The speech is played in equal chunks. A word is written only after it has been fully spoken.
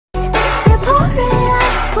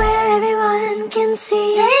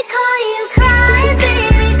See, they call you cry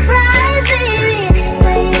baby,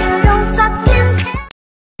 but you don't fucking care.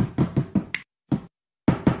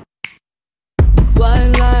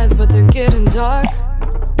 White lies, but they're getting dark.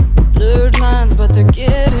 Blurred lines, but they're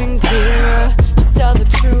getting clearer. Just tell the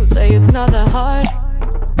truth, hey, it's not that hard.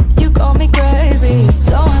 You call me crazy,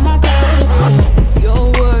 so am I crazy.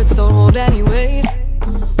 Your words don't hold any weight.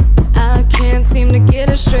 I can't seem to get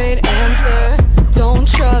a straight answer. Don't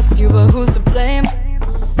trust you, but who's to blame?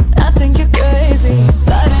 I think you're crazy,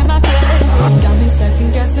 but am I crazy? Got me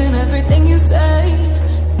second guessing everything you say,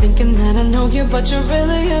 thinking that I know you, but you're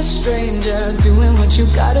really a stranger. Doing what you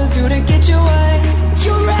gotta do to get your way.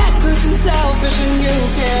 You're reckless and selfish and you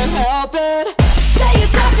can't help it. Say you're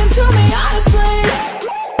talking to me honestly,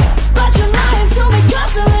 but you're lying to me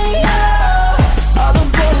constantly. Oh, all the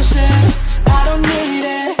bullshit, I don't need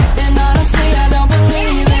it, and honestly I don't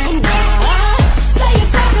believe it. Say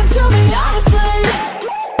you're talking to me honestly,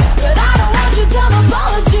 but I don't want your dumb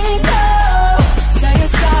apology. No, say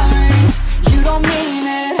you're sorry, you don't mean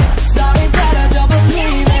it. Sorry, but I don't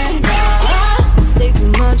believe it. No, say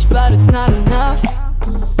too much, but it's not enough.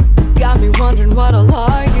 Got me wondering what all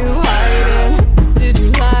are you hiding? Did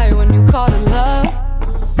you lie when you called it love?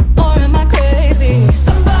 Or am I crazy?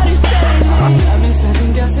 Somebody save me. Got me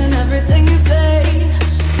second guessing everything you say,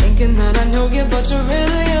 thinking that I know you, but you're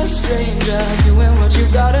really a stranger. Doing what you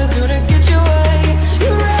gotta do to get your way.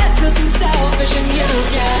 You're reckless and selfish and you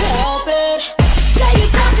can't help it. Say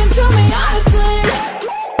you're talking to me honestly,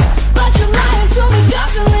 but you're lying to me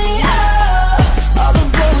constantly. Oh, all the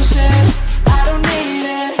bullshit, I don't need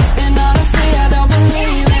it, and honestly I don't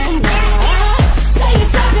believe it. No, say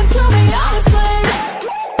you're talking to me honestly,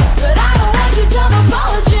 but I don't want your dumb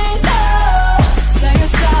apology. No, say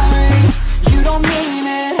you're sorry, you don't mean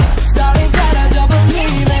it. Sorry, but I don't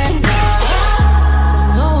believe it. No,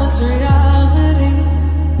 don't know what's reality,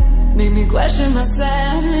 made me question my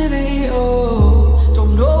sanity. Oh,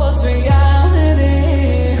 don't know what's reality,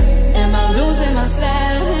 am I losing my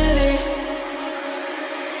sanity?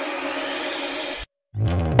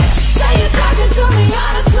 Say you're talking to me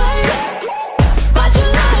honestly, but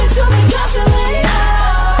you're lying to me constantly.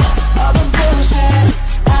 Oh, all the bullshit,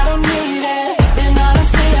 I don't need it, and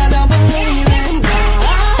honestly I don't believe it. No,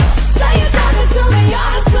 say you're talking to me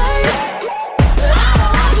honestly, but I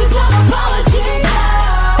don't want your dumb apology. No,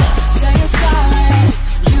 say you're sorry,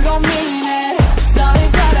 you don't mean it. Sorry,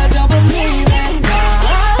 but I don't believe it. No,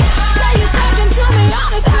 say you're talking to me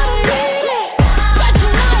honestly, but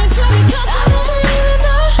you're lying to me 'cause I don't believe it.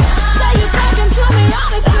 No, say you're talking to me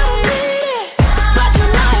honestly, but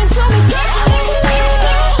you're lying to me 'cause I don't believe it.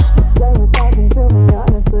 Say you're talking to me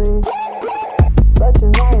honestly, but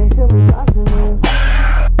you're lying to me constantly.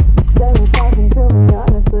 Say you're talking to me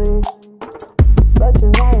honestly, but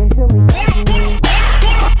you're lying to me constantly.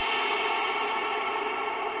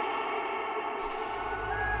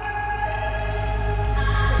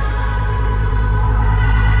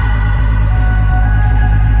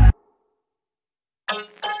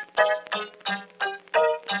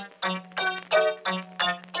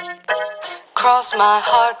 Cross my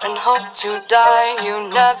heart and hope to die. You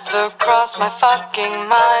never cross my fucking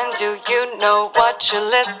mind. Do you know what your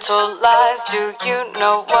little lies? Do you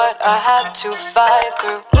know what I had to fight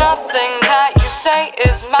through? Nothing that you say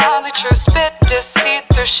is mildly true. Spit deceit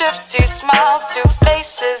through shifty smiles. Two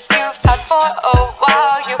faces you've had for a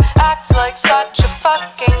while. You act like such a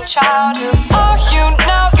fucking child. Who are you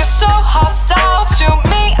now? You're so hostile to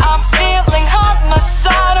me. I'm feeling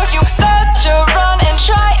homicidal. You better run and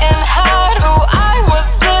try and hide who I was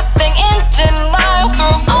living in denial.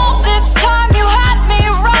 Through all this time you had me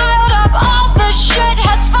riled up. All the shit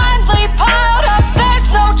has finally piled up. There's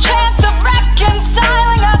no chance of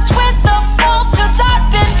reconciling us with the falsehoods I've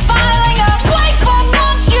been filing up. Wait for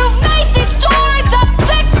months, you've made these stories up.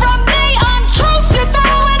 Sick from the untruths you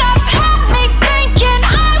throw it up. Had me thinking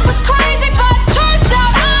I was crazy, but turns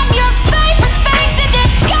out I'm your favorite thing to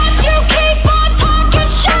discuss. You keep on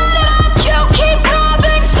talking, shut it up. You keep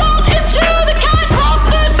rubbing salt into the cut. Broke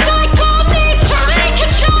the cycle, need to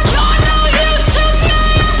reconstruct. You're no use to me,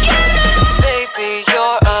 I'm giving up. Baby,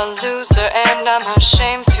 you're a loser, and I'm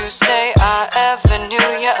ashamed to say I ever knew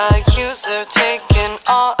you. A user, taking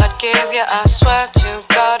all I gave you. I swear to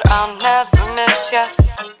God I'll never miss ya.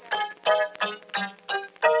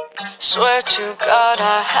 Swear to God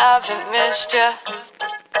I haven't missed ya.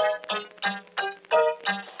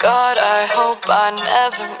 God, I hope I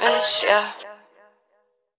never miss ya.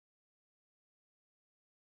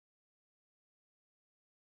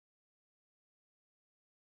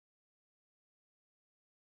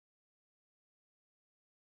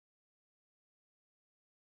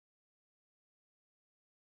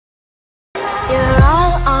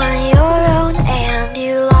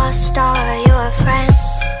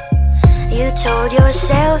 told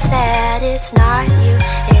yourself that it's not you,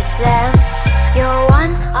 it's them.